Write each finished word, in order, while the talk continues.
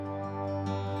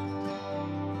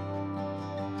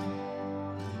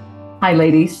Hi,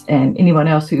 ladies, and anyone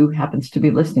else who happens to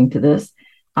be listening to this.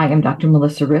 I am Dr.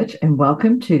 Melissa Rich, and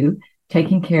welcome to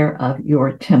Taking Care of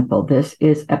Your Temple. This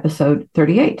is episode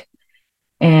 38,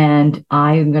 and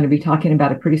I am going to be talking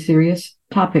about a pretty serious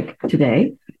topic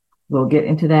today. We'll get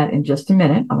into that in just a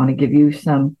minute. I want to give you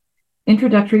some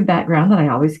introductory background that I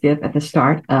always give at the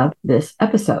start of this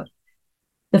episode.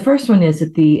 The first one is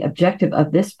that the objective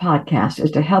of this podcast is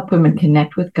to help women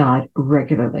connect with God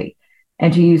regularly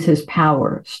and to use his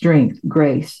power, strength,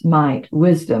 grace, might,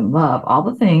 wisdom, love, all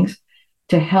the things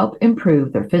to help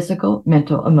improve their physical,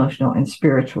 mental, emotional, and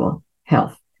spiritual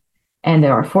health. And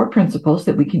there are 4 principles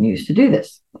that we can use to do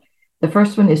this. The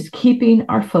first one is keeping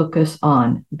our focus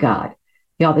on God.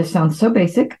 Y'all, this sounds so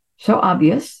basic, so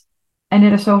obvious, and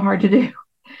it is so hard to do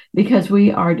because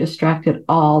we are distracted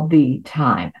all the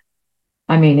time.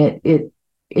 I mean,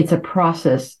 it's a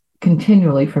process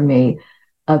continually for me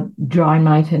of drawing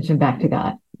my attention back to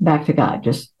God,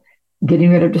 just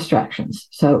getting rid of distractions.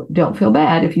 So don't feel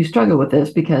bad if you struggle with this,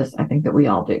 because I think that we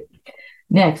all do.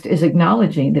 Next is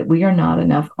acknowledging that we are not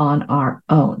enough on our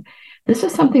own. This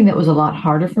is something that was a lot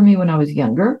harder for me when I was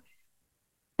younger,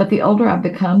 but the older I've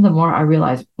become, the more I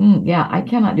realize, yeah, I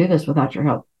cannot do this without your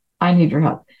help. I need your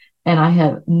help. And I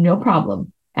have no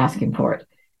problem asking for it.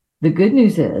 The good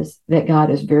news is that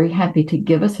God is very happy to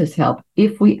give us his help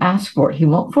if we ask for it. He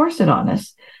won't force it on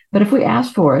us, but if we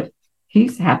ask for it,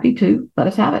 he's happy to let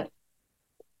us have it.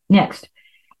 Next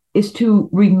is to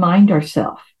remind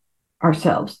ourselves,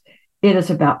 it is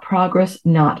about progress,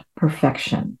 not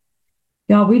perfection.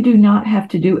 Y'all, we do not have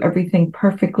to do everything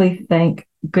perfectly, thank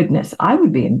goodness. I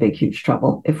would be in big, huge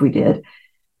trouble if we did,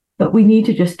 but we need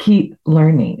to just keep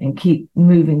learning and keep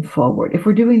moving forward. If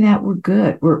we're doing that, we're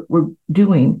good. We're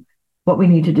doing what we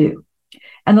need to do.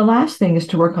 And the last thing is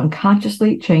to work on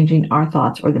consciously changing our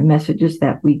thoughts or the messages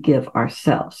that we give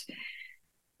ourselves.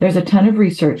 There's a ton of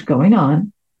research going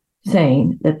on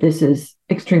saying that this is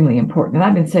extremely important. And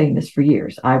I've been saying this for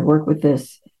years. I work with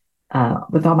this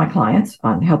with all my clients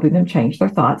on helping them change their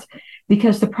thoughts,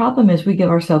 because the problem is we give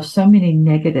ourselves so many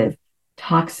negative,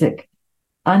 toxic,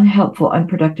 unhelpful,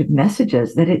 unproductive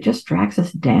messages that it just drags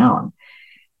us down.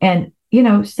 And,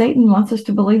 Satan wants us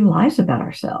to believe lies about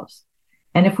ourselves.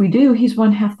 And if we do, he's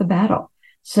won half the battle.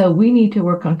 So we need to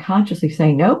work on consciously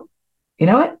saying, nope, you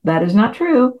know what? That is not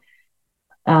true.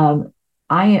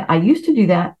 I used to do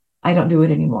that. I don't do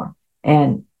it anymore.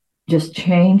 And just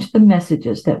change the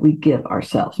messages that we give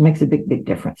ourselves. It makes a big, big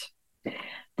difference.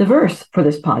 The verse for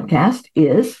this podcast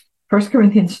is 1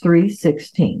 Corinthians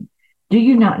 3:16. Do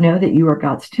you not know that you are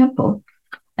God's temple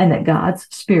and that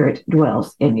God's Spirit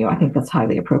dwells in you? I think that's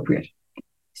highly appropriate.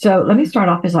 So let me start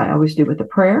off, as I always do, with a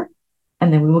prayer,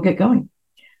 and then we will get going.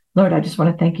 Lord, I just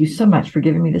want to thank you so much for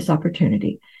giving me this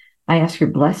opportunity. I ask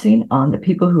your blessing on the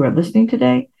people who are listening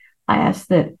today. I ask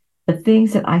that the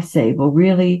things that I say will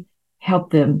really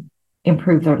help them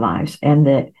improve their lives, and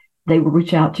that they will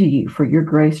reach out to you for your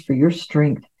grace, for your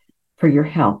strength, for your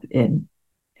help in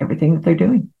everything that they're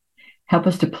doing. Help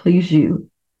us to please you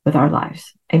with our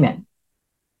lives. Amen.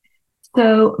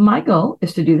 So my goal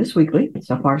is to do this weekly.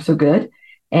 So far, so good.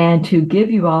 And to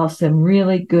give you all some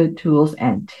really good tools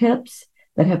and tips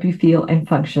that help you feel and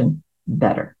function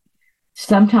better.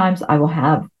 Sometimes I will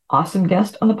have awesome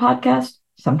guests on the podcast.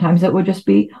 Sometimes it will just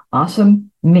be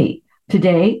awesome me.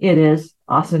 Today it is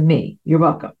awesome me. You're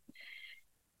welcome.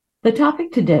 The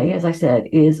topic today, as I said,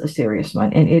 is a serious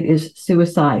one, and it is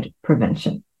suicide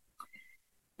prevention.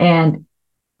 And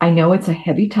I know it's a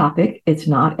heavy topic. It's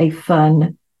not a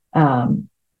fun,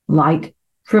 light,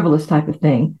 frivolous type of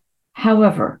thing.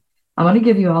 However, I want to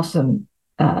give you all some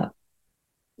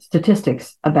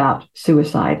statistics about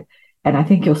suicide, and I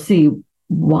think you'll see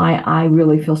why I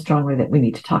really feel strongly that we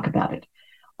need to talk about it.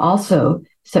 Also,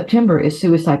 September is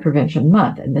Suicide Prevention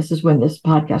Month, and this is when this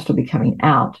podcast will be coming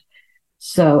out.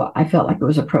 So I felt like it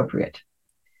was appropriate.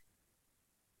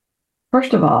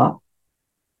 First of all,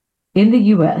 in the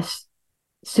U.S.,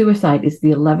 suicide is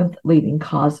the 11th leading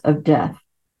cause of death,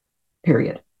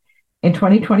 period. In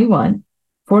 2021,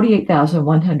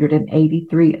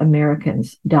 48,183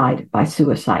 Americans died by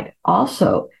suicide.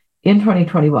 Also, in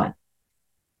 2021,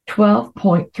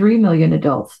 12.3 million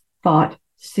adults thought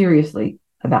seriously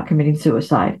about committing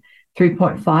suicide.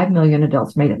 3.5 million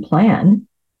adults made a plan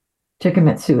to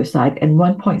commit suicide, and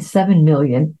 1.7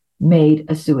 million made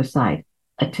a suicide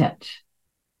attempt.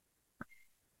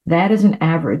 That is an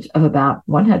average of about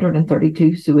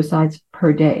 132 suicides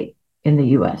per day in the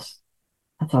U.S.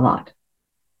 That's a lot.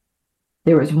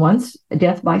 There was once a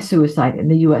death by suicide in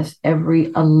the U.S.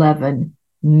 every 11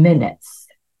 minutes.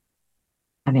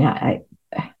 I mean, that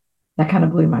kind of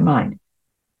blew my mind.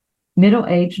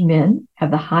 Middle-aged men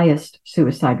have the highest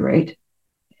suicide rate.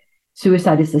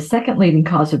 Suicide is the second leading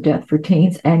cause of death for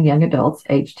teens and young adults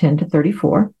aged 10 to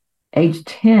 34. Age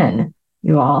 10,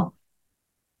 you all.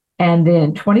 And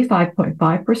then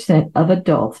 25.5% of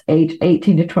adults aged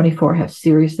 18 to 24 have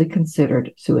seriously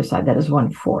considered suicide. That is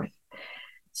 1/4.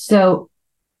 So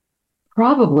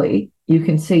probably you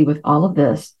can see with all of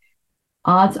this,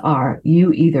 odds are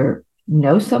you either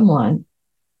know someone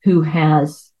who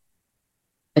has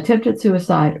attempted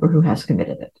suicide or who has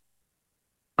committed it.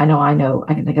 I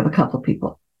can think of a couple of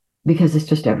people because it's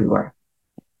just everywhere.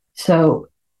 So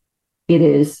it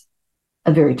is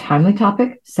a very timely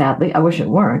topic. Sadly, I wish it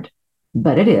weren't,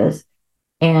 but it is.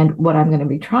 And what I'm going to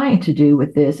be trying to do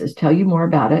with this is tell you more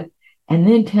about it and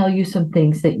then tell you some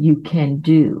things that you can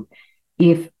do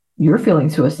if you're feeling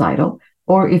suicidal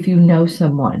or if you know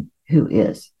someone who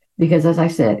is. Because as I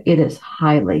said, it is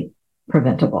highly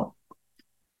preventable.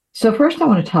 So first I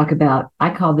want to talk about, I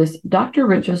call this Dr.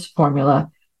 Rich's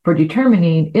formula for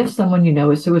determining if someone you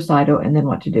know is suicidal and then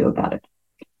what to do about it.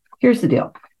 Here's the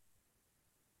deal.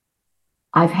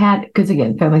 I've had, because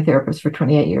again, family therapist for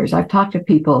 28 years, I've talked to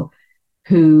people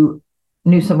who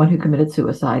knew someone who committed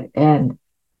suicide, and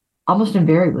almost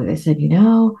invariably they said,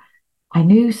 I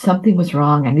knew something was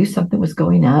wrong. I knew something was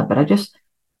going up, but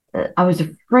I was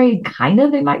afraid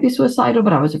they might be suicidal,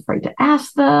 but I was afraid to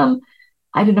ask them.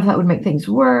 I didn't know if that would make things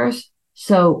worse.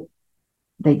 So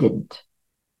they didn't.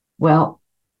 Well,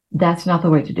 that's not the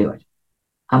way to do it.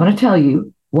 I'm going to tell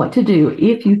you what to do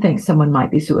if you think someone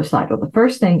might be suicidal. The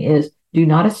first thing is do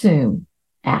not assume,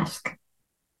 ask.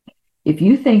 If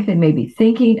you think they may be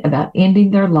thinking about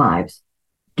ending their lives,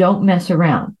 don't mess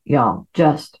around, y'all.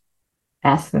 Just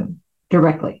ask them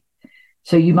directly.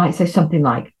 So you might say something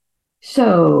like,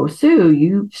 so, Sue,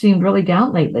 you seemed really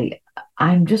down lately.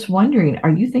 I'm just wondering,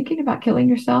 are you thinking about killing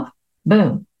yourself?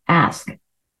 Boom, ask.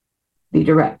 Be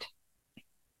direct.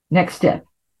 Next step.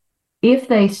 If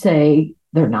they say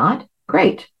they're not,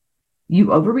 great. You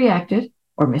overreacted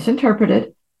or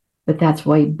misinterpreted, but that's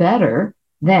way better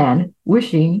than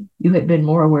wishing you had been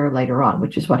more aware later on,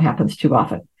 which is what happens too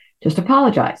often. Just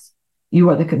apologize. You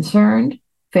are the concerned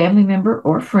family member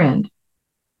or friend,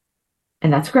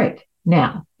 and that's great.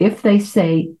 Now, if they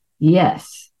say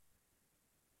yes,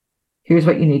 here's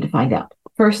what you need to find out.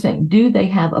 First thing, do they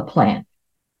have a plan?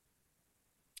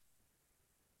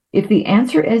 If the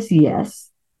answer is yes,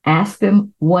 ask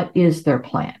them what is their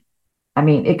plan. I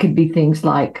mean, it could be things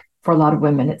like, for a lot of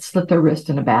women, it's slit their wrist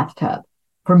in a bathtub.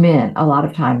 For men, a lot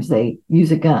of times they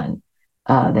use a gun.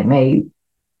 They may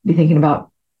be thinking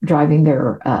about driving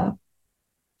their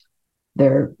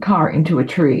car into a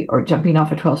tree or jumping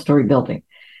off a 12-story building.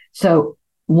 So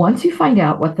once you find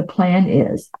out what the plan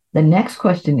is, the next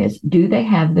question is, do they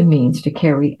have the means to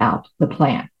carry out the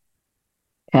plan?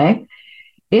 Okay.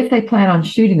 If they plan on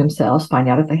shooting themselves, find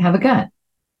out if they have a gun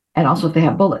and also if they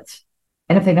have bullets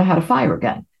and if they know how to fire a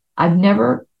gun. I've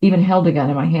never even held a gun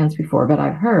in my hands before, but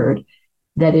I've heard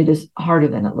that it is harder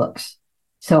than it looks.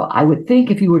 So I would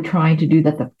think if you were trying to do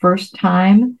that the first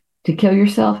time to kill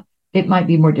yourself, it might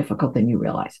be more difficult than you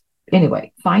realize.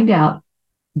 Anyway, find out,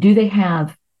 do they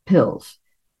have pills?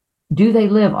 Do they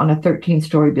live on a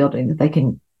 13-story building that they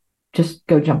can just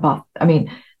go jump off? I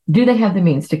mean, do they have the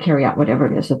means to carry out whatever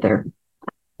it is that they're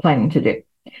planning to do?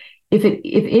 If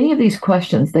any of these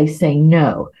questions, they say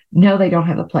no, they don't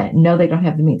have a plan, no, they don't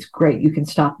have the means, great, you can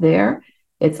stop there.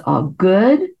 It's all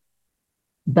good.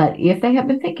 But if they have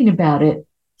been thinking about it,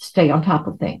 stay on top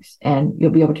of things, and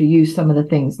you'll be able to use some of the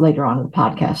things later on in the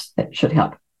podcast that should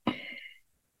help.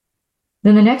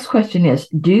 Then the next question is,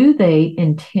 do they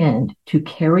intend to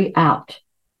carry out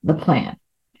the plan?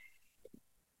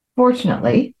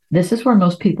 Fortunately, this is where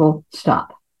most people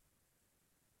stop.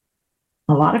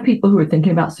 A lot of people who are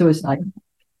thinking about suicide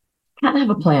kind of have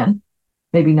a plan,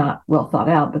 maybe not well thought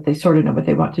out, but they sort of know what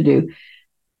they want to do.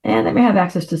 And they may have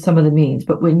access to some of the means.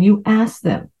 But when you ask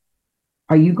them,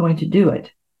 are you going to do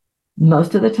it?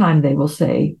 Most of the time they will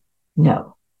say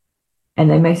no. And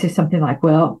they may say something like,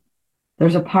 well,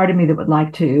 there's a part of me that would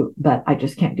like to, but I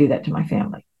just can't do that to my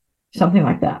family. Something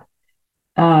like that.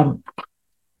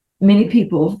 Many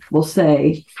people will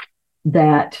say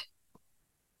that,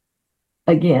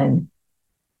 again,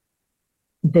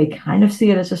 they kind of see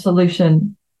it as a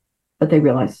solution, but they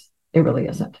realize it really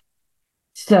isn't.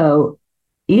 So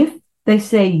if they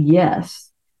say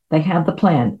yes, they have the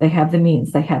plan, they have the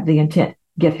means, they have the intent,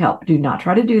 get help. Do not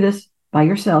try to do this by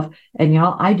yourself. And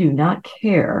y'all, I do not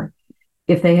care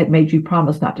if they had made you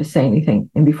promise not to say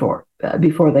anything before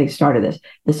they started this.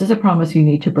 This is a promise you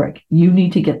need to break. You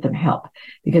need to get them help,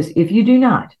 because if you do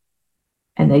not,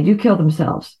 and they do kill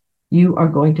themselves, you are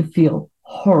going to feel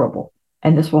horrible.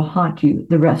 and this will haunt you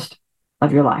the rest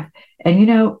of your life.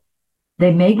 And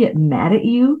they may get mad at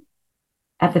you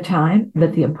at the time,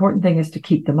 but the important thing is to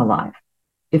keep them alive.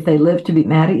 If they live to be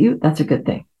mad at you, that's a good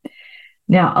thing.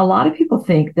 Now, a lot of people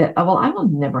think that, oh, well, I will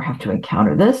never have to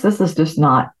encounter this. This is just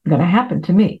not going to happen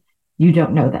to me. You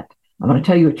don't know that. I'm going to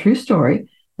tell you a true story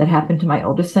that happened to my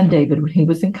oldest son, David, when he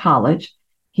was in college.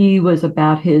 He was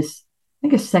about his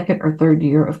second or third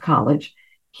year of college.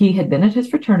 He had been at his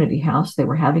fraternity house. They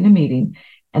were having a meeting,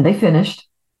 and they finished.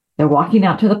 They're walking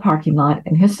out to the parking lot,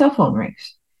 and his cell phone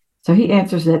rings. So he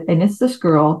answers it, and it's this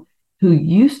girl who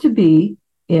used to be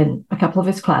in a couple of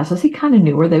his classes. He kind of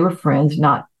knew her. They were friends,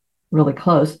 not really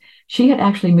close. She had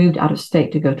actually moved out of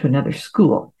state to go to another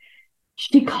school.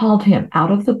 She called him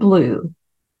out of the blue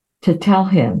to tell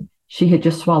him she had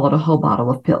just swallowed a whole bottle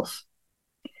of pills.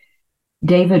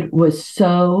 David was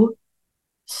so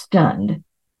stunned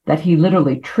that he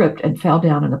literally tripped and fell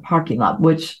down in the parking lot,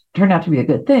 which turned out to be a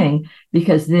good thing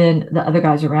because then the other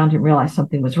guys around him realized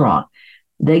something was wrong.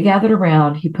 They gathered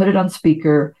around. He put it on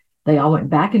speaker. They all went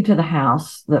back into the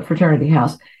house, the fraternity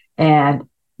house, and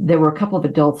there were a couple of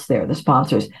adults there, the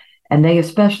sponsors, and they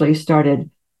especially started,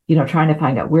 trying to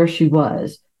find out where she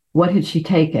was, what had she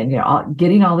taken,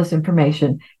 getting all this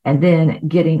information, and then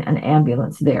getting an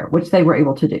ambulance there, which they were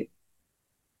able to do.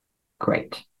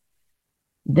 Great.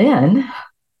 Then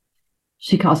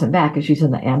she calls him back as she's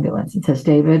in the ambulance and says,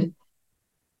 David,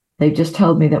 they just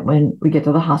told me that when we get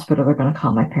to the hospital, they're going to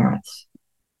call my parents.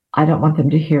 I don't want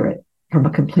them to hear it from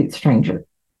a complete stranger.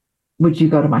 Would you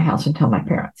go to my house and tell my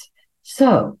parents?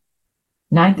 So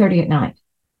 9:30 at night,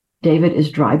 David is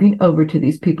driving over to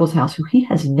these people's house who he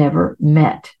has never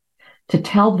met to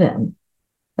tell them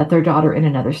that their daughter in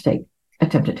another state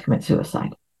attempted to commit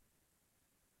suicide.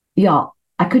 Y'all,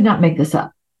 I could not make this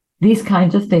up. These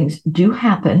kinds of things do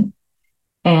happen.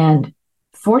 And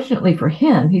fortunately for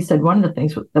him, he said one of the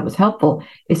things that was helpful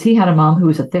is he had a mom who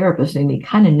was a therapist, and he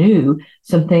kind of knew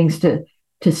some things to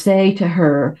say to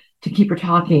her to keep her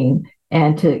talking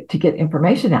and to get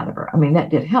information out of her. I mean, that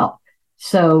did help.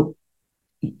 So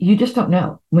you just don't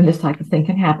know when this type of thing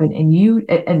can happen.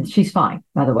 And she's fine,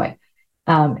 by the way.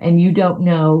 And you don't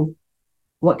know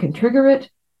what can trigger it,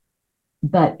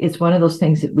 but it's one of those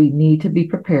things that we need to be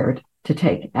prepared to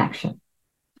take action.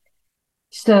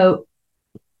 So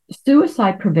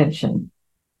suicide prevention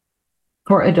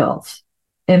for adults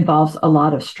involves a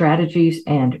lot of strategies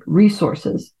and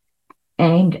resources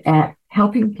aimed at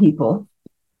helping people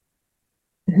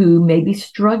who may be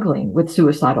struggling with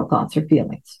suicidal thoughts or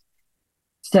feelings.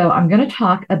 So I'm going to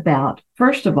talk about,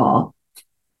 first of all,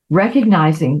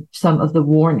 recognizing some of the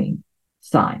warning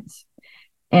signs.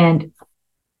 And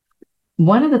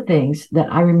one of the things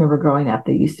that I remember growing up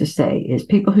they used to say is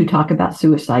people who talk about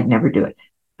suicide never do it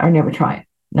or never try it.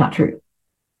 Not true.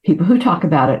 People who talk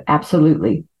about it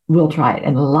absolutely will try it.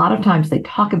 And a lot of times they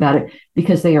talk about it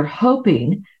because they are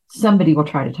hoping somebody will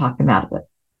try to talk them out of it.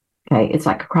 Okay. It's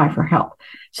like a cry for help.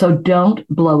 So don't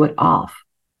blow it off.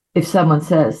 If someone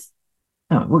says,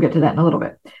 we'll get to that in a little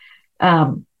bit.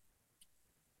 And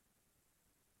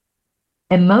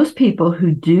most people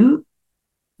who do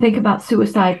think about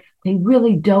suicide, they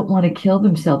really don't want to kill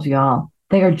themselves, y'all.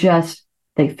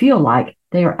 They feel like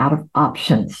they are out of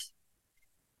options.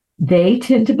 They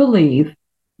tend to believe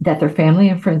that their family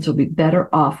and friends will be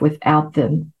better off without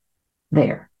them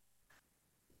there.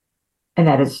 And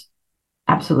that is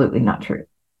absolutely not true.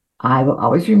 I will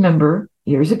always remember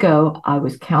years ago, I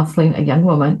was counseling a young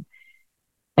woman,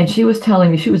 and she was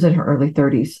telling me, she was in her early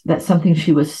 30s, that something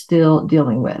she was still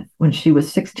dealing with. When she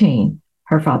was 16,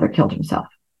 her father killed himself,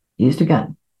 used a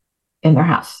gun in their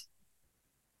house.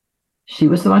 She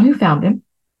was the one who found him.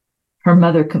 Her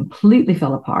mother completely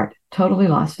fell apart, totally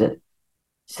lost it.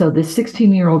 So this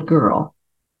 16-year-old girl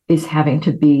is having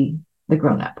to be the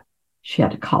grown-up. She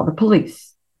had to call the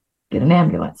police, get an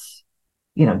ambulance,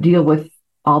 deal with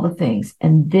all the things.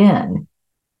 And then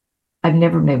I've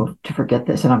never been able to forget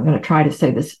this, and I'm going to try to say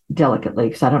this delicately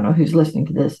because I don't know who's listening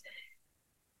to this.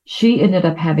 She ended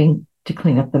up having to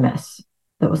clean up the mess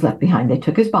that was left behind. They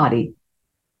took his body,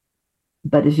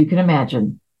 but as you can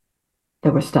imagine,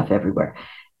 there was stuff everywhere.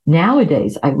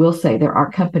 Nowadays, I will say there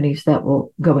are companies that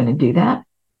will go in and do that.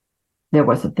 There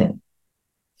wasn't then.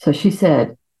 So she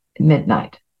said,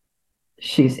 midnight,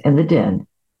 she's in the den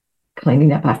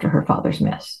cleaning up after her father's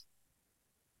mess.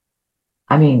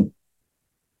 I mean,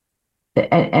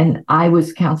 and I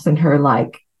was counseling her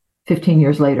like 15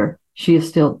 years later. She was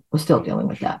still dealing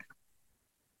with that.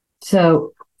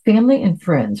 So family and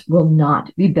friends will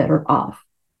not be better off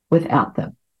without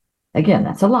them. Again,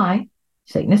 that's a lie.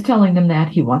 Satan is telling them that.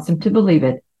 He wants them to believe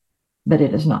it, but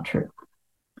it is not true.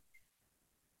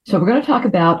 So we're going to talk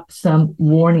about some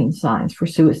warning signs for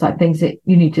suicide, things that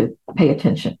you need to pay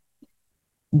attention.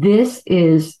 This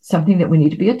is something that we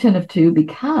need to be attentive to,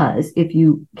 because if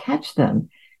you catch them,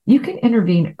 you can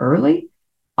intervene early,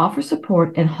 offer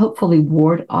support, and hopefully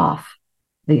ward off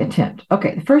the attempt.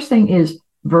 Okay, the first thing is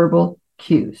verbal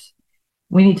cues.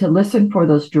 We need to listen for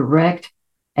those direct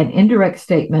and indirect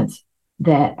statements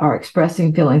that are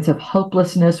expressing feelings of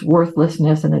hopelessness,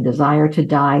 worthlessness, and a desire to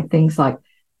die. Things like,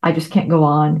 I just can't go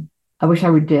on. I wish I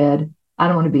were dead. I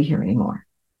don't want to be here anymore.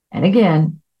 And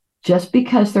again, just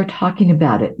because they're talking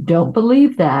about it, don't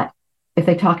believe that if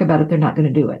they talk about it, they're not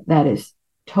going to do it. That is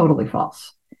totally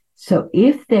false. So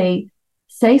if they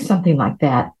say something like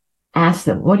that, ask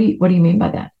them, what do you mean by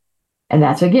that? And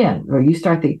that's, again, where you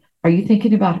start are you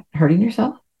thinking about hurting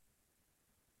yourself?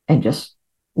 And just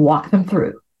walk them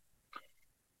through.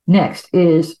 Next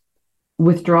is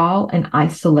withdrawal and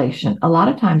isolation. A lot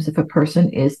of times, if a person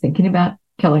is thinking about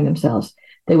killing themselves,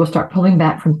 they will start pulling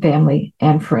back from family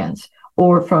and friends,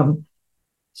 or from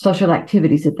social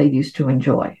activities that they used to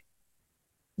enjoy.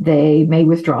 They may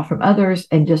withdraw from others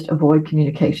and just avoid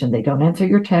communication. They don't answer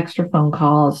your text or phone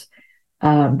calls.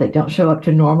 They don't show up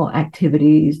to normal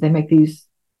activities. They make these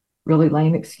really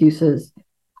lame excuses.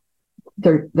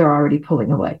 They're already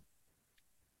pulling away.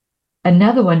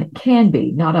 Another one can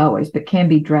be, not always, but can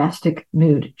be drastic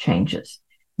mood changes.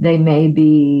 They may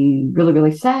be really,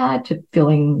 really sad to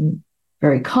feeling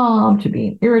very calm to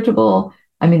being irritable.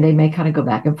 I mean, they may kind of go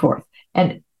back and forth.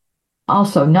 And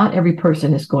also, not every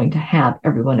person is going to have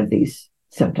every one of these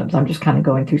symptoms. I'm just kind of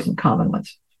going through some common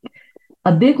ones.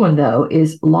 A big one, though,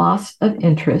 is loss of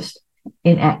interest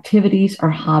in activities or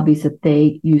hobbies that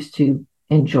they used to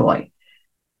enjoy.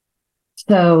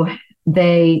 So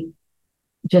they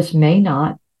just may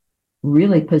not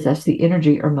really possess the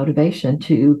energy or motivation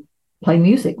to play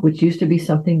music, which used to be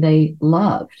something they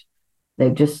loved.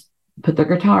 They've just put their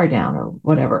guitar down or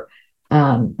whatever.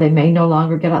 They may no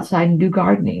longer get outside and do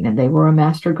gardening, and they were a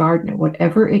master gardener.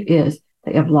 Whatever it is,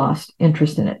 they have lost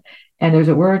interest in it. And there's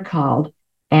a word called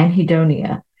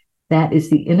anhedonia. That is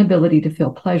the inability to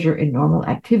feel pleasure in normal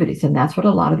activities. And that's what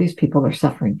a lot of these people are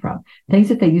suffering from. Things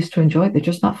that they used to enjoy, they're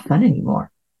just not fun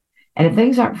anymore. And if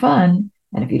things aren't fun,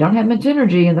 and if you don't have much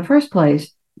energy in the first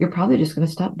place, you're probably just going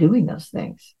to stop doing those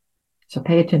things. So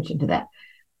pay attention to that.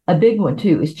 A big one,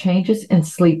 too, is changes in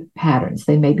sleep patterns.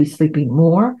 They may be sleeping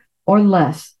more or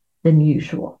less than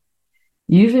usual.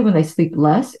 Usually when they sleep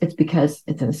less, it's because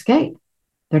it's an escape.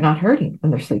 They're not hurting when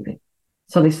they're sleeping.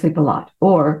 So they sleep a lot,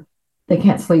 or they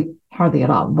can't sleep hardly at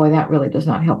all. Boy, that really does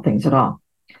not help things at all.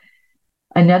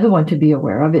 Another one to be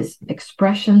aware of is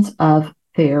expressions of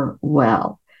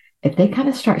farewell. If they kind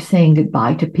of start saying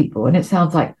goodbye to people, and it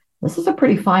sounds like this is a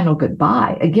pretty final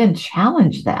goodbye, again,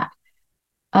 challenge that.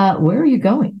 Where are you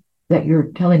going that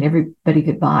you're telling everybody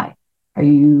goodbye? Are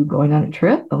you going on a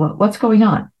trip? What's going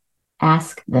on?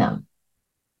 Ask them.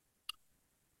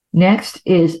 Next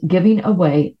is giving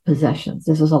away possessions.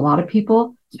 This is a lot of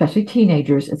people, especially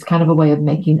teenagers. It's kind of a way of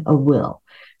making a will.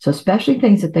 So especially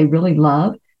things that they really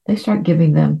love, they start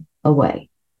giving them away.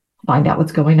 Find out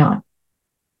what's going on.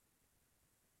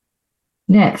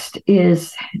 Next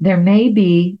is there may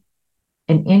be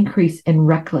an increase in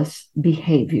reckless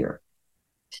behavior.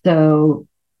 So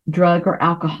drug or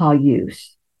alcohol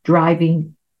use,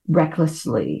 driving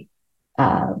recklessly,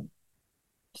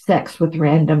 sex with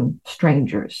random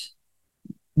strangers.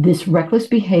 This reckless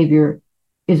behavior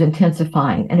is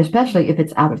intensifying, and especially if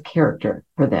it's out of character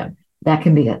for them, that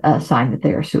can be a sign that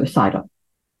they are suicidal.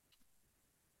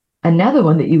 Another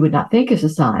one that you would not think is a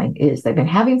sign is they've been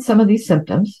having some of these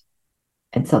symptoms,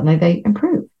 and suddenly they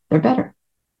improve. They're better.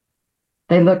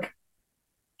 They look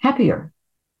happier.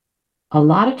 A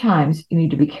lot of times you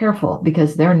need to be careful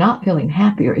because they're not feeling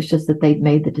happier. It's just that they've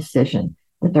made the decision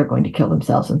that they're going to kill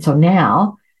themselves. And so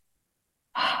now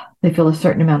they feel a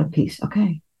certain amount of peace.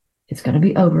 Okay, it's going to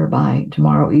be over by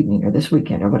tomorrow evening or this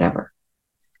weekend or whatever.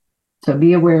 So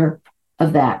be aware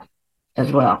of that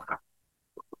as well.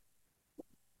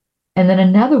 And then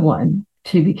another one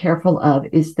to be careful of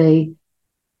is they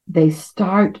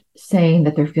start saying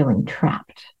that they're feeling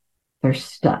trapped. They're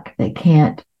stuck. They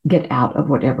can't get out of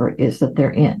whatever it is that they're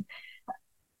in.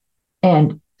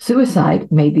 And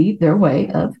suicide may be their way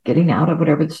of getting out of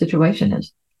whatever the situation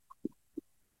is.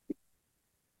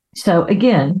 So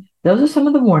again, those are some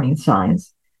of the warning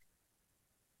signs.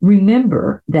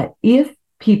 Remember that if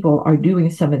people are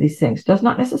doing some of these things, does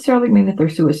not necessarily mean that they're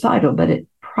suicidal, but it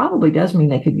probably does mean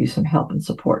they could use some help and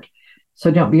support.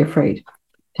 So don't be afraid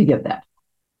to give that.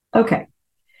 Okay,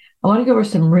 I want to go over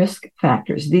some risk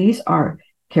factors. These are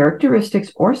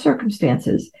characteristics or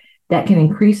circumstances that can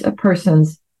increase a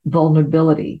person's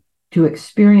vulnerability to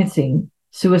experiencing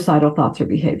suicidal thoughts or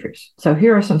behaviors. So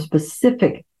here are some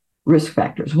specific risk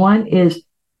factors. One is,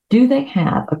 do they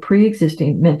have a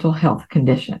pre-existing mental health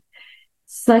condition,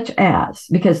 such as,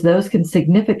 because those can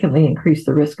significantly increase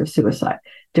the risk of suicide,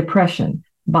 depression,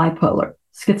 bipolar,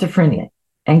 schizophrenia,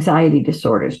 anxiety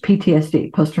disorders,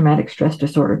 PTSD, post-traumatic stress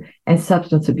disorder, and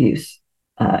substance abuse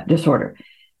disorder.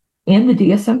 In the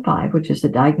DSM-5, which is the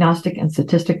Diagnostic and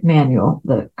Statistic Manual,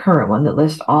 the current one that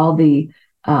lists all the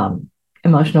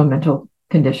emotional and mental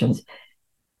conditions,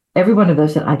 every one of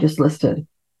those that I just listed,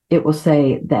 it will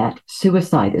say that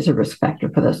suicide is a risk factor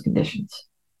for those conditions.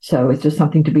 So it's just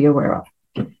something to be aware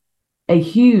of. A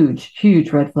huge,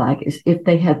 huge red flag is if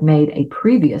they have made a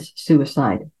previous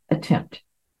suicide attempt,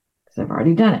 because they've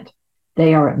already done it.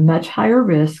 They are at much higher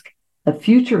risk of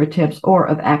future attempts or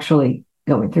of actually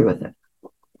going through with it.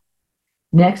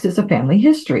 Next is a family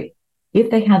history. If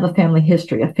they have a family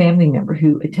history, a family member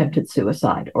who attempted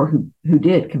suicide or who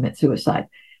did commit suicide,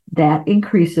 that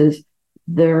increases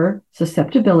their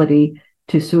susceptibility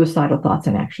to suicidal thoughts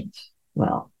and actions.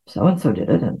 Well, so-and-so did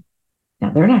it, and now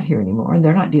they're not here anymore, and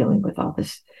they're not dealing with all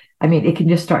this. I mean, it can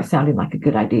just start sounding like a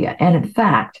good idea. And in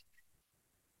fact,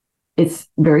 it's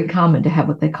very common to have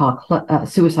what they call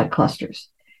suicide clusters.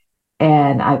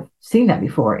 And I've seen that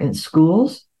before in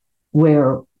schools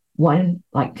where one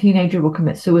teenager will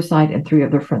commit suicide and 3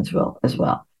 of their friends will as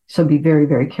well. So be very,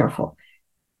 very careful.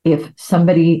 If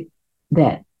somebody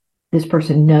that this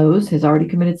person knows has already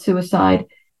committed suicide,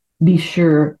 be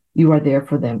sure you are there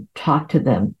for them, talk to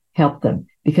them, help them,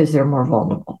 because they're more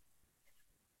vulnerable.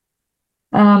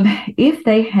 If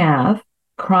they have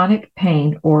chronic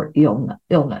pain or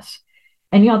illness,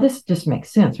 and this just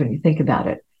makes sense when you think about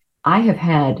it. I've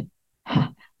had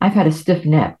a stiff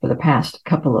neck for the past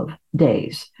couple of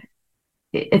days.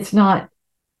 It's not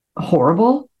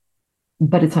horrible,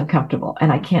 but it's uncomfortable,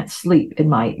 and I can't sleep in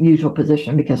my usual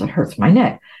position because it hurts my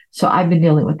neck. So I've been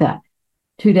dealing with that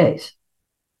 2 days.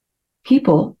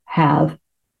 People have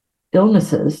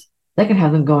illnesses, they can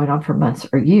have them going on for months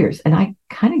or years, and I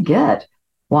kind of get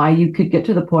why you could get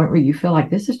to the point where you feel like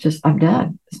this is just, I'm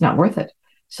done. It's not worth it.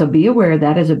 So be aware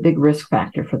that is a big risk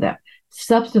factor for them.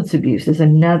 Substance abuse is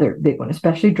another big one,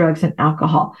 especially drugs and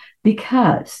alcohol,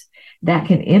 because that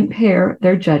can impair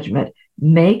their judgment,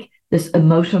 make this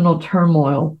emotional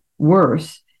turmoil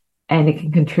worse, and it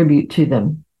can contribute to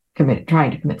them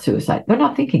trying to commit suicide. They're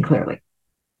not thinking clearly.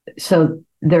 So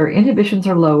their inhibitions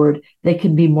are lowered. They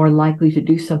can be more likely to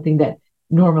do something that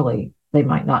normally they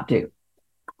might not do.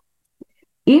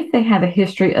 If they have a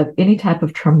history of any type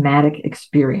of traumatic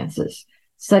experiences,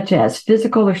 such as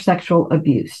physical or sexual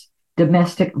abuse,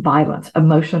 domestic violence,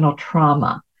 emotional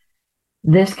trauma,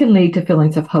 this can lead to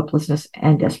feelings of hopelessness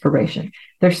and desperation.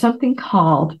 There's something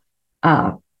called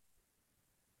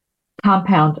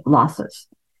compound losses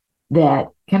that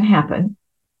can happen.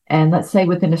 And let's say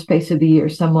within a space of a year,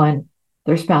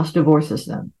 their spouse divorces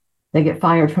them. They get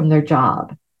fired from their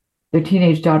job. Their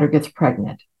teenage daughter gets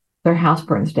pregnant. Their house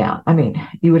burns down. I mean,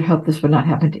 you would hope this would not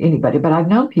happen to anybody, but I've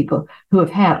known people who have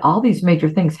had all these major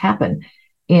things happen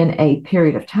in a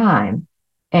period of time,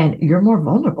 and you're more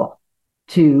vulnerable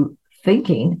to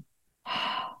thinking,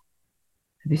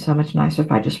 it'd be so much nicer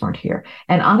if I just weren't here.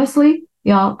 And honestly,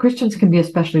 y'all, Christians can be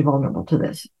especially vulnerable to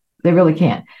this. They really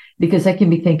can, because they can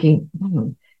be thinking,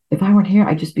 if I weren't here,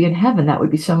 I'd just be in heaven. That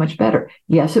would be so much better.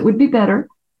 Yes, it would be better,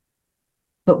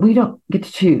 but we don't get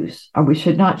to choose, or we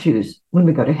should not choose when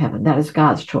we go to heaven. That is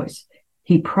God's choice.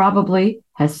 He probably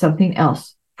has something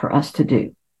else for us to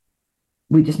do.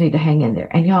 We just need to hang in there.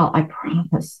 And y'all, I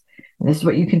promise, and this is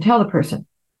what you can tell the person,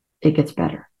 it gets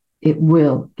better. It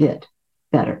will get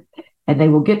better. And they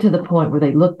will get to the point where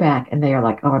they look back and they are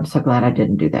like, oh, I'm so glad I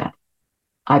didn't do that.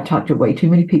 I've talked to way too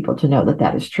many people to know that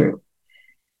that is true.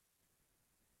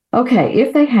 Okay,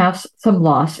 if they have some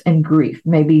loss and grief,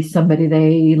 maybe somebody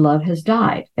they love has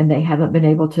died and they haven't been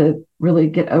able to really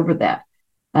get over that.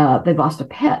 They've lost a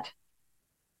pet.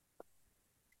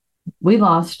 We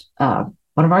lost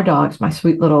one of our dogs, my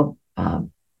sweet little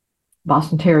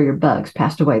Boston Terrier Bugs,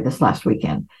 passed away this last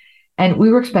weekend. And we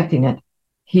were expecting it.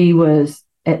 He was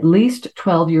at least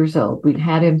 12 years old. We'd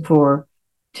had him for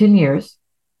 10 years.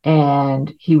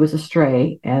 And he was a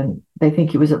stray, and they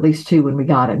think he was at least 2 when we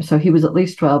got him. So he was at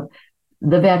least 12.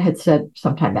 The vet had said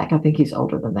sometime back, I think he's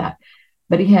older than that.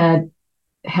 But he had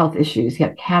health issues. He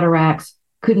had cataracts,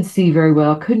 couldn't see very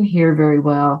well, couldn't hear very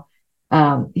well.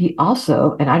 He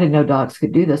also, and I didn't know dogs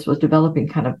could do this, was developing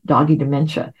kind of doggy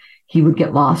dementia. He would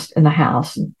get lost in the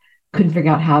house and couldn't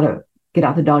figure out how to get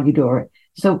out the doggy door.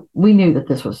 So we knew that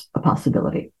this was a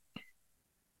possibility.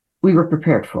 We were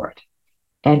prepared for it.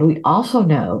 And we also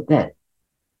know that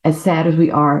as sad as we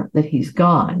are that he's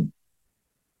gone,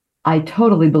 I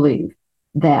totally believe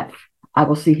that I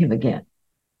will see him again.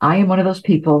 I am one of those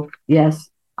people, yes,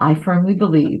 I firmly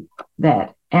believe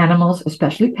that animals,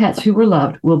 especially pets who were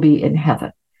loved, will be in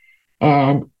heaven.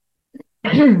 And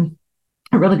a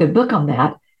really good book on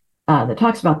that that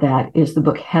talks about that is the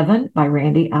book Heaven by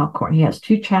Randy Alcorn. He has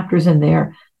 2 chapters in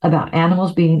there about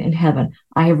animals being in heaven.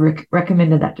 I have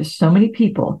recommended that to so many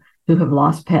people who have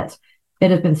lost pets.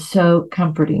 It has been so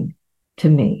comforting to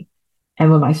me.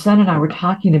 And when my son and I were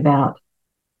talking about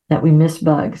that we miss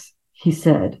Bugs, he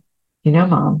said, you know,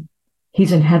 Mom,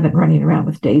 he's in heaven running around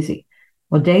with Daisy.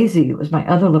 Well, Daisy was my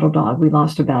other little dog we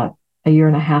lost about a year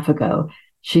and a half ago.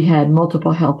 She had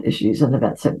multiple health issues, and the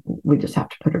vet said, we just have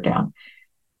to put her down.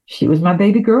 She was my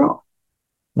baby girl,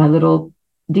 my little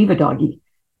diva doggy.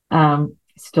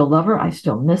 Still love her. I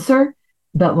still miss her.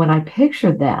 But when I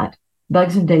pictured that,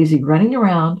 Bugs and Daisy running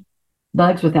around,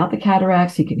 Bugs without the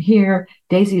cataracts, he can hear,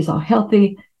 Daisy is all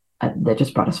healthy, that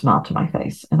just brought a smile to my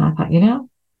face. And I thought, you know,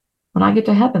 when I get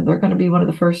to heaven, they're going to be one of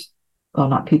the first, well,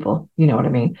 not people, you know what I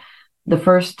mean, the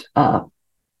first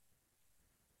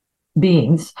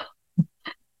beings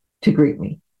to greet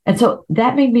me. And so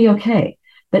that made me okay.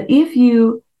 But if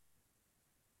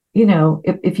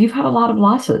if you've had a lot of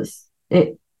losses,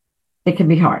 it can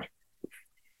be hard.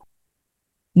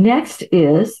 Next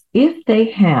is if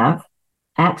they have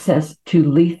access to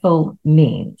lethal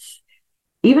means,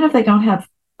 even if they don't have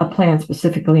a plan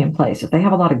specifically in place, if they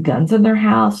have a lot of guns in their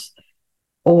house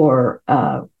or,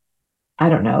 I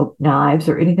don't know, knives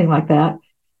or anything like that,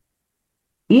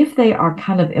 if they are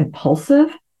kind of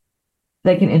impulsive,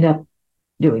 they can end up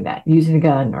doing that, using a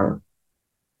gun or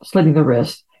slitting the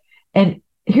wrist. And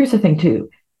here's the thing, too.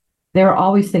 There are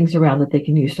always things around that they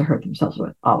can use to hurt themselves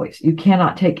with, always. You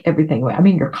cannot take everything away. I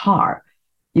mean, your car,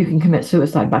 you can commit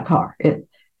suicide by car.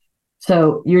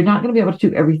 So you're not going to be able to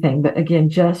do everything, but again,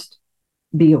 just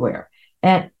be aware.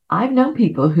 And I've known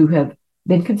people who have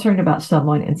been concerned about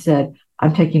someone and said,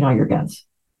 I'm taking all your guns.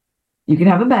 You can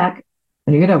have them back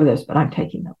when you get over this, but I'm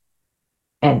taking them.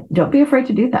 And don't be afraid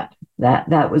to do that.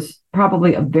 That was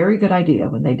probably a very good idea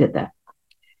when they did that.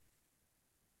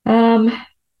 And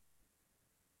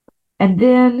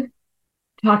then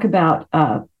talk about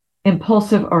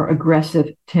impulsive or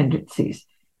aggressive tendencies.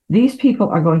 These people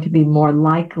are going to be more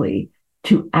likely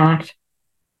to act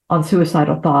on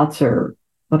suicidal thoughts or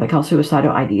what they call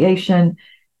suicidal ideation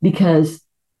because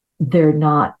they're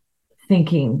not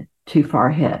thinking too far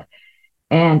ahead.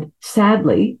 And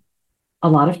sadly, a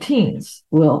lot of teens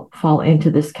will fall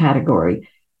into this category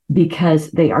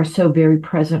because they are so very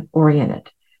present oriented.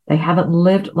 They haven't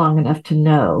lived long enough to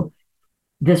know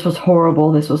this was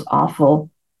horrible, this was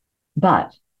awful,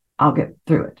 but I'll get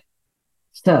through it.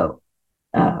 So,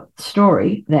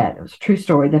 it was a true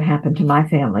story that happened to my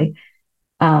family.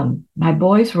 My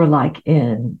boys were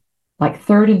in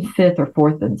third and fifth or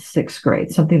fourth and sixth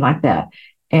grade, something like that.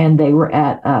 And they were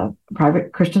at a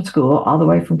private Christian school all the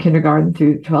way from kindergarten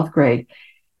through 12th grade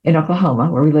in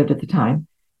Oklahoma, where we lived at the time.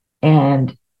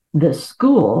 And the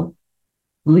school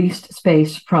leased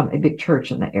space from a big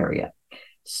church in the area.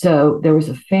 So there was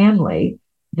a family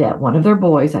that one of their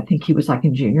boys, I think he was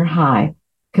in junior high,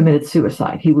 committed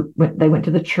suicide. They went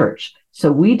to the church.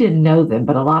 So we didn't know them,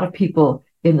 but a lot of people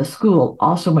in the school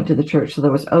also went to the church. So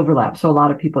there was overlap. So a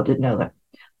lot of people did know them.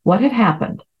 What had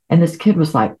happened, and this kid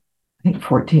was I think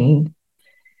 14,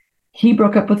 he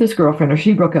broke up with his girlfriend, or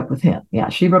she broke up with him. Yeah,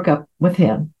 she broke up with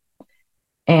him.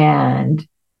 And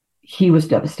he was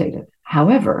devastated.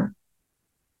 However,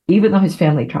 even though his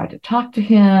family tried to talk to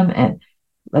him and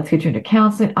let's get you into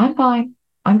counseling, I'm fine.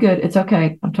 I'm good. It's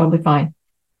okay. I'm totally fine.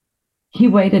 He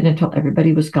waited until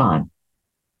everybody was gone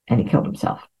and he killed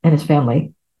himself. And his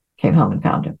family came home and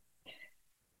found him. It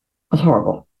was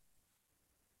horrible.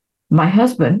 My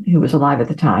husband, who was alive at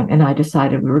the time, and I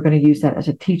decided we were going to use that as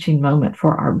a teaching moment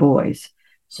for our boys.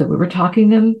 So we were talking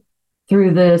them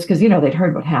through this because, they'd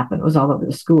heard what happened. It was all over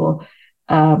the school.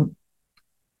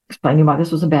 Explaining why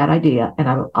this was a bad idea. And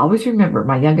I will always remember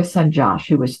my youngest son, Josh,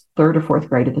 who was third or fourth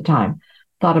grade at the time,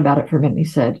 thought about it for a minute. He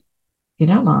said,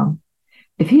 Mom,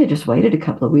 if he had just waited a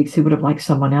couple of weeks, he would have liked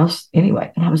someone else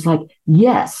anyway. And I was like,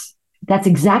 yes, that's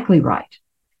exactly right.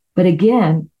 But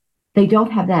again, they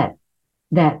don't have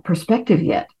that perspective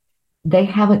yet. They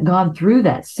haven't gone through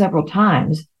that several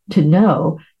times to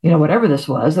know, whatever this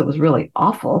was that was really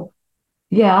awful.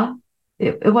 Yeah,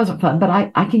 it wasn't fun, but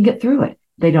I can get through it.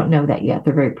 They don't know that yet.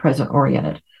 They're very present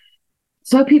oriented.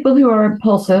 So people who are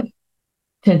impulsive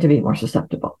tend to be more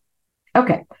susceptible.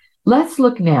 Okay, let's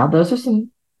look now. Those are some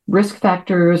risk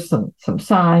factors, some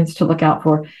signs to look out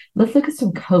for. Let's look at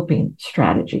some coping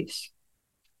strategies.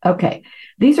 Okay,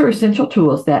 these are essential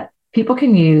tools that people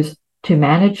can use to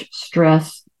manage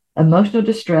stress emotional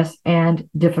distress, and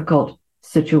difficult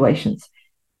situations.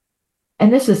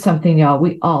 And this is something, y'all,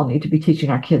 we all need to be teaching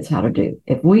our kids how to do.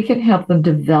 If we can help them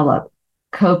develop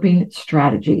coping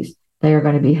strategies, they are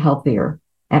going to be healthier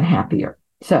and happier.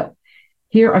 So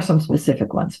here are some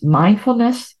specific ones: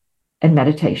 mindfulness and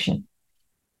meditation.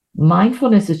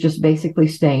 Mindfulness is just basically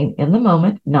staying in the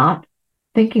moment, not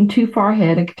thinking too far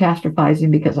ahead and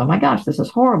catastrophizing because, oh my gosh, this is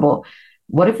horrible.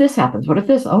 What if this happens? What if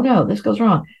this? Oh no, this goes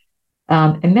wrong.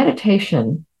 And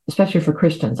meditation, especially for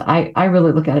Christians, I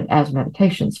really look at it as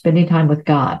meditation, spending time with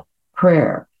God,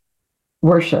 prayer,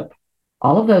 worship,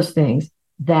 all of those things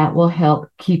that will help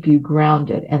keep you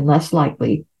grounded and less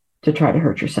likely to try to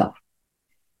hurt yourself.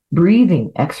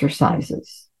 Breathing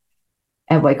exercises.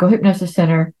 At Waco Hypnosis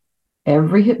Center,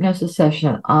 every hypnosis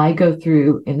session, I go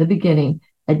through in the beginning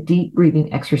a deep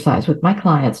breathing exercise with my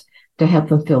clients to help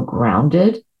them feel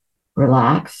grounded,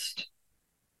 relaxed,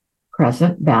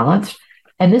 present, balanced.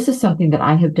 And this is something that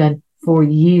I have done for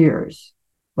years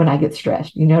when I get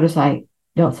stressed. You notice I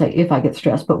don't say if I get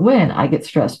stressed, but when I get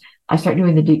stressed, I start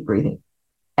doing the deep breathing.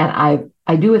 And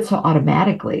I do it so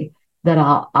automatically that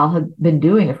I'll have been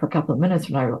doing it for a couple of minutes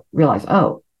when I realize,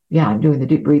 oh, yeah, I'm doing the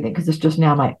deep breathing because it's just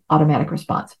now my automatic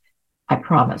response. I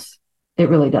promise it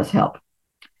really does help.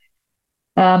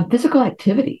 Physical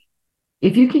activity.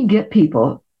 If you can get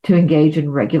people to engage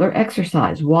in regular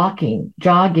exercise, walking,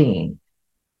 jogging,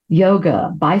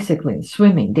 yoga, bicycling,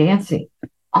 swimming, dancing,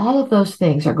 all of those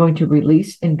things are going to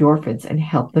release endorphins and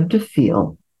help them to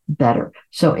feel better.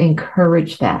 So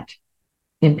encourage that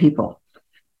in people.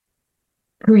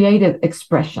 Creative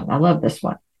expression. I love this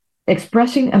one.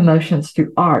 Expressing emotions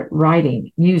through art,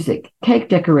 writing, music, cake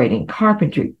decorating,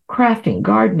 carpentry, crafting,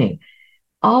 gardening,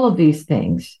 all of these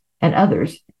things and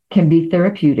others can be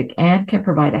therapeutic and can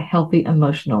provide a healthy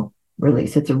emotional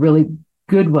release. It's a really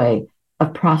good way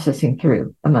of processing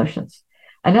through emotions.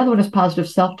 Another one is positive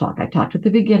self-talk. I talked at the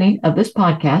beginning of this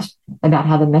podcast about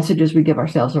how the messages we give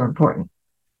ourselves are important.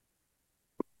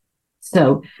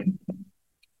 So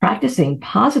practicing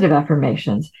positive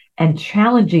affirmations and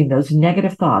challenging those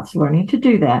negative thoughts, learning to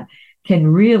do that, can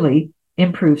really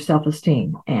improve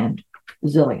self-esteem and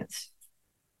resilience.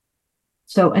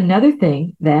 So another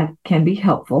thing that can be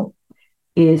helpful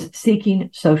is seeking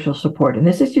social support. And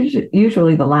this is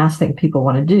usually the last thing people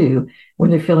want to do when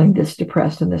they're feeling this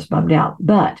depressed and this bummed out.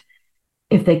 But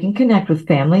if they can connect with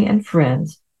family and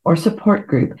friends or support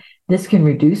group, this can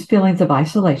reduce feelings of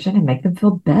isolation and make them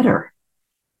feel better.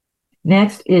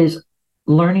 Next is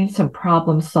learning some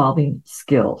problem-solving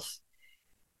skills.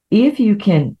 If you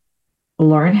can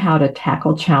learn how to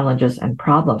tackle challenges and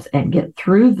problems and get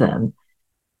through them,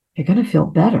 you're going to feel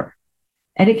better.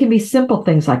 And it can be simple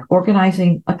things like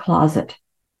organizing a closet,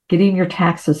 getting your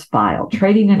taxes filed,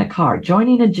 trading in a car,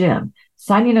 joining a gym,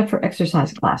 signing up for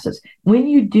exercise classes. When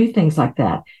you do things like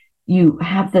that, you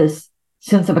have this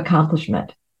sense of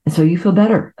accomplishment. And so you feel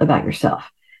better about yourself.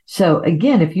 So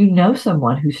again, if you know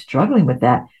someone who's struggling with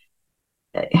that,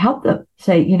 help them.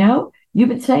 Say, you've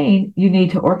been saying you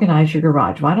need to organize your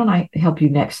garage. Why don't I help you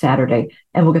next Saturday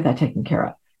and we'll get that taken care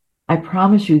of? I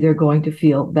promise you they're going to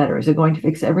feel better. Is it going to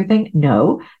fix everything?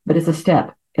 No, but it's a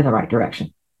step in the right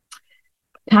direction.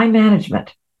 Time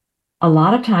management. A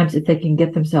lot of times, if they can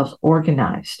get themselves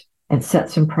organized and set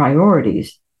some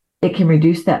priorities, it can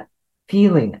reduce that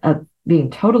feeling of being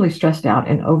totally stressed out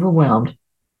and overwhelmed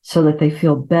so that they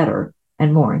feel better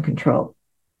and more in control.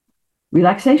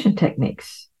 Relaxation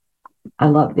techniques. I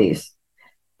love these.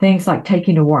 Things like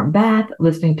taking a warm bath,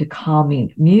 listening to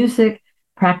calming music,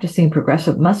 practicing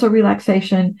progressive muscle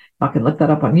relaxation. I can look that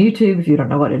up on YouTube if you don't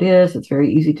know what it is. It's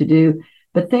very easy to do.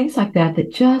 But things like that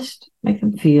just make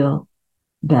them feel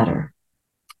better.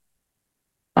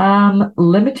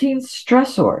 Limiting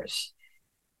stressors.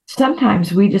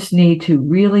 Sometimes we just need to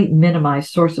really minimize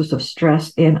sources of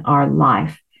stress in our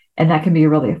life, and that can be a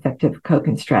really effective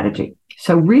coping strategy.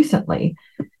 So recently,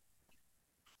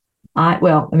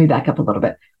 let me back up a little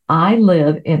bit. I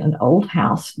live in an old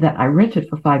house that I rented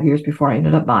for 5 years before I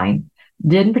ended up buying.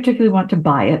 Didn't particularly want to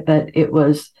buy it, but it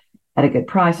was at a good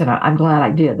price, and I'm glad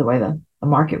I did, the way the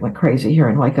market went crazy here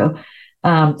in Waco.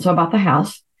 So I bought the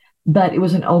house, but it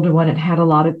was an older one. It had a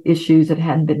lot of issues. It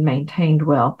hadn't been maintained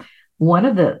well. One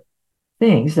of the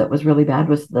things that was really bad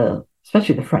was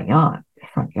especially the front lawn.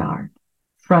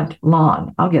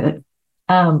 I'll get it.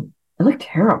 It looked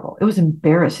terrible. It was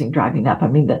embarrassing driving up. I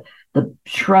mean, the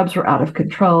shrubs were out of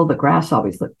control. The grass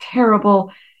always looked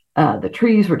terrible. The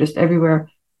trees were just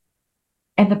everywhere.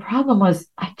 And the problem was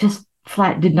I just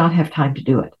flat did not have time to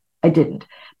do it. I didn't.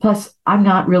 Plus, I'm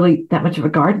not really that much of a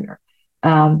gardener.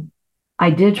 I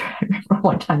did remember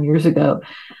one time years ago,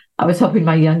 I was helping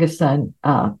my youngest son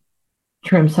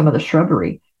trim some of the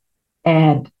shrubbery.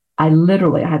 And I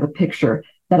have a picture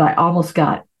that I almost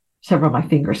got several of my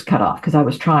fingers cut off because I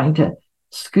was trying to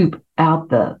scoop out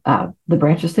the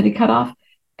branches that he cut off,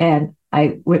 and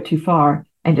I went too far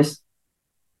and just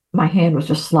my hand was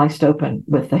just sliced open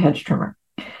with the hedge trimmer.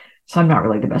 So I'm not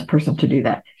really the best person to do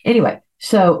that. Anyway,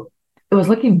 so it was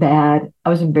looking bad. I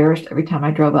was embarrassed every time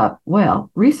I drove up.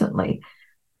 Well, recently,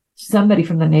 somebody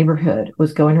from the neighborhood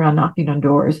was going around knocking on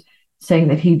doors saying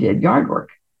that he did yard work.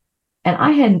 And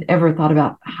I hadn't ever thought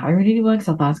about hiring anyone because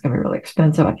I thought it's going to be really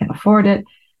expensive. I can't afford it.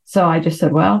 So I just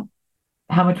said, well,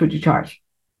 how much would you charge?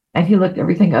 And he looked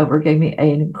everything over, gave me an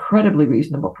incredibly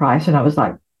reasonable price. And I was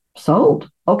like, sold.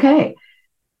 Okay.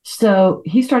 So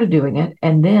he started doing it.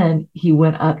 And then he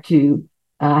went up to,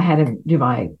 I had him do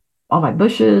all my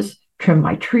bushes, trim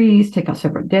my trees, take out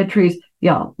several dead trees.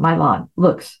 Y'all, my lawn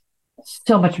looks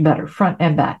so much better, front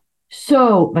and back,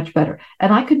 so much better.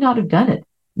 And I could not have done it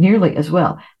nearly as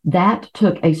well. That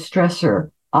took a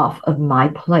stressor off of my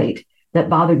plate that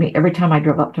bothered me every time I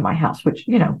drove up to my house, which,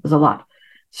 was a lot.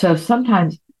 So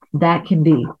sometimes that can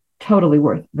be totally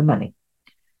worth the money.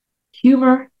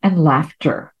 Humor and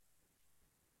laughter.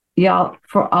 Y'all,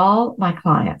 for all my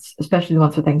clients, especially the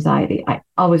ones with anxiety, I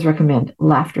always recommend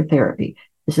laughter therapy.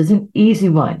 This is an easy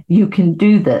one. You can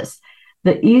do this.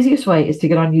 The easiest way is to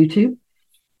get on YouTube,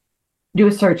 do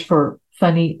a search for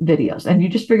funny videos, and you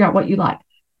just figure out what you like.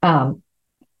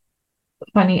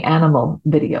 Funny animal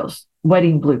videos,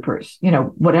 wedding bloopers,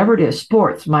 whatever it is,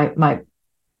 sports.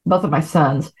 Both of my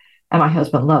sons and my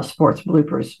husband love sports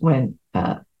bloopers when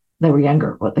they were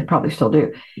younger. Well, they probably still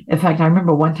do. In fact, I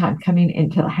remember one time coming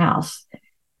into the house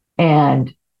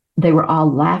and they were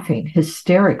all laughing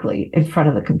hysterically in front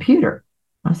of the computer.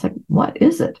 I was like, what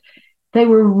is it? They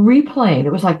were replaying.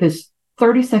 It was like this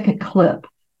 30-second clip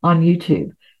on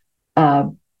YouTube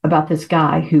about this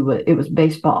guy it was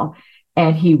baseball.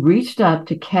 And he reached up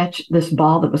to catch this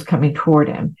ball that was coming toward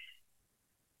him.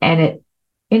 And it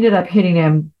ended up hitting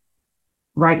him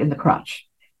right in the crotch.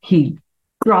 He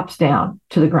drops down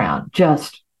to the ground,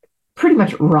 just pretty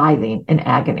much writhing in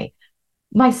agony.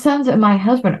 My sons and my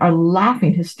husband are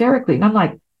laughing hysterically. And I'm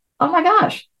like, oh my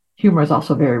gosh. Humor is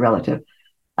also very relative.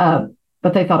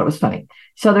 But they thought it was funny.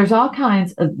 So there's all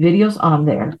kinds of videos on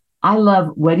there. I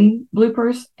love wedding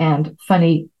bloopers and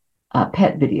funny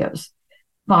pet videos.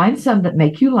 Find some that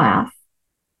make you laugh.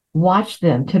 Watch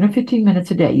them 10 or 15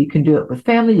 minutes a day. You can do it with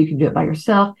family. You can do it by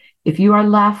yourself. If you are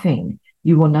laughing,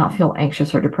 you will not feel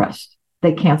anxious or depressed.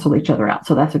 They cancel each other out.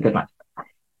 So that's a good one.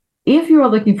 If you are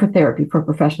looking for therapy for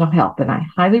professional help, and I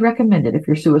highly recommend it if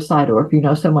you're suicidal or if you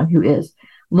know someone who is,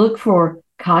 look for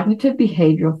cognitive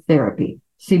behavioral therapy,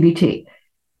 CBT.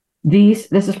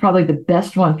 This is probably the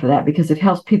best one for that because it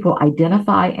helps people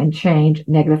identify and change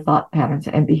negative thought patterns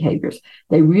and behaviors.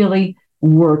 They really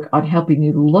work on helping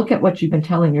you look at what you've been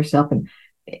telling yourself and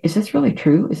is this really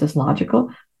true? Is this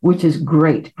logical? Which is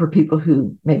great for people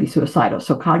who may be suicidal.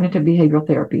 So cognitive behavioral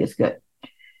therapy is good.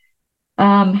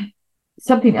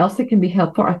 Something else that can be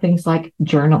helpful are things like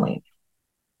journaling.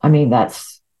 I mean,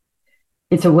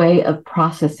 it's a way of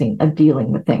processing, of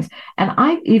dealing with things. And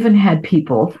I've even had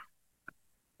people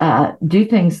do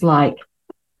things like,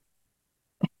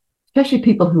 especially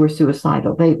people who are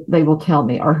suicidal, they will tell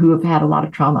me, or who have had a lot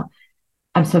of trauma,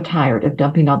 I'm so tired of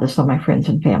dumping all this on my friends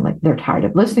and family. They're tired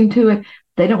of listening to it.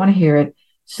 They don't want to hear it.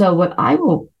 So what I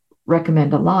will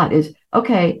recommend a lot is,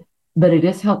 okay, but it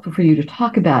is helpful for you to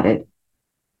talk about it.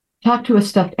 Talk to a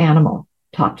stuffed animal.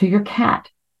 Talk to your cat.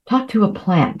 Talk to a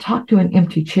plant. Talk to an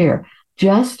empty chair.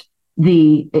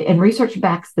 And research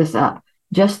backs this up,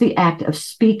 just the act of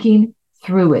speaking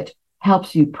through it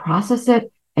helps you process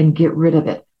it and get rid of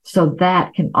it. So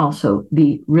that can also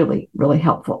be really, really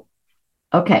helpful.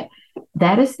 Okay,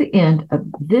 that is the end of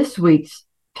this week's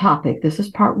topic. This is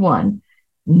part 1.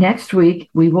 Next week,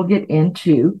 we will get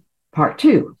into part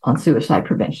 2 on suicide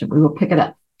prevention. We will pick it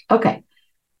up. Okay,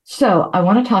 so I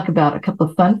want to talk about a couple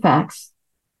of fun facts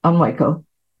on Waco.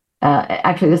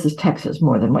 Actually, this is Texas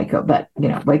more than Waco, but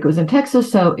Waco's in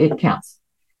Texas, so it counts.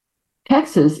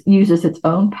 Texas uses its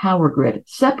own power grid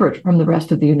separate from the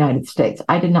rest of the United States.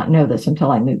 I did not know this until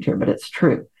I moved here, but it's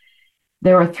true.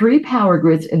 There are 3 power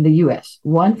grids in the U.S.,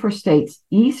 one for states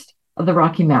east of the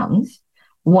Rocky Mountains,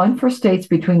 one for states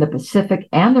between the Pacific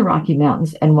and the Rocky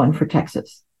Mountains, and one for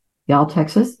Texas. Y'all,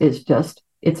 Texas is just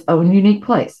its own unique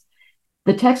place.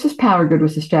 The Texas power grid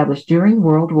was established during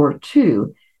World War II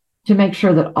to make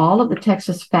sure that all of the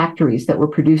Texas factories that were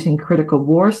producing critical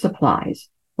war supplies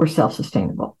were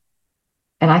self-sustainable.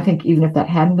 And I think even if that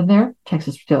hadn't been there,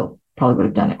 Texas still probably would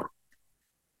have done it.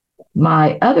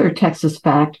 My other Texas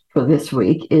fact for this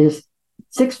week is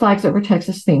Six Flags Over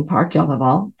Texas theme park, y'all have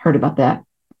all heard about that,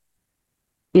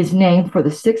 is named for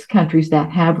the 6 countries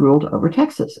that have ruled over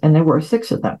Texas. And there were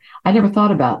 6 of them. I never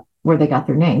thought about where they got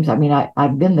their names. I mean,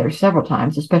 I've been there several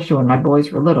times, especially when my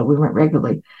boys were little. We went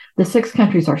regularly. The 6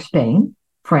 countries are Spain,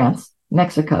 France,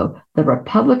 Mexico, the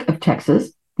Republic of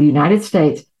Texas, the United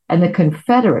States, and the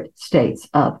Confederate States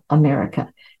of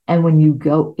America. And when you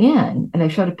go in, and they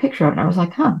showed a picture of it, and I was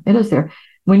like, it is there.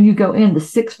 When you go in, the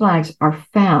 6 flags are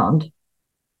found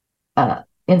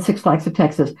in Six Flags of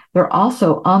Texas. They're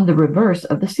also on the reverse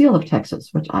of the seal of Texas,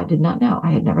 which I did not know. I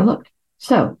had never looked.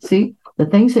 So, see, the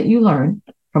things that you learn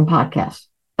from podcasts.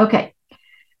 Okay.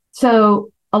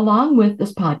 So, along with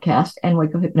this podcast and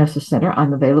Waco Hypnosis Center,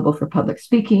 I'm available for public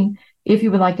speaking. If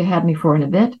you would like to have me for an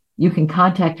event, you can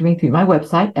contact me through my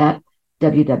website at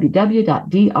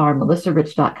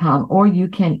www.drmelissarich.com, or you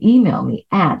can email me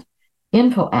at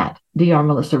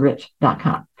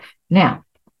info@drmelissarich.com. Now,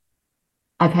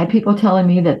 I've had people telling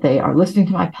me that they are listening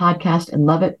to my podcast and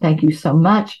love it. Thank you so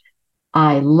much.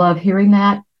 I love hearing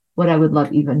that. What I would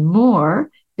love even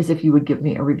more is if you would give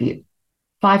me a review.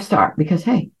 5-star, because,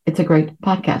 hey, it's a great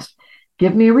podcast.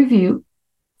 Give me a review,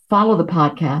 follow the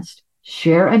podcast,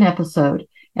 share an episode.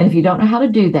 And if you don't know how to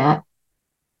do that,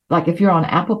 like if you're on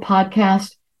Apple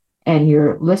Podcast and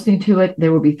you're listening to it,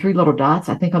 there will be 3 little dots,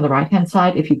 I think, on the right-hand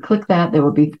side. If you click that, there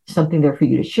will be something there for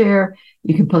you to share.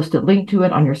 You can post a link to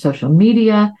it on your social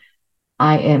media.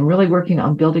 I am really working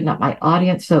on building up my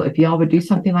audience. So if y'all would do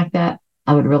something like that,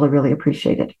 I would really, really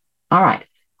appreciate it. All right.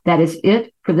 That is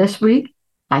it for this week.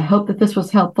 I hope that this was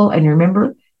helpful. And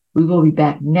remember, we will be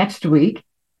back next week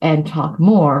and talk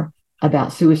more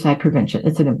about suicide prevention.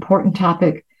 It's an important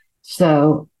topic.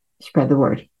 So spread the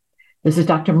word. This is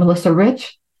Dr. Melissa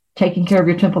Rich, Taking Care of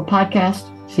Your Temple podcast.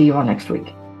 See you all next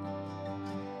week.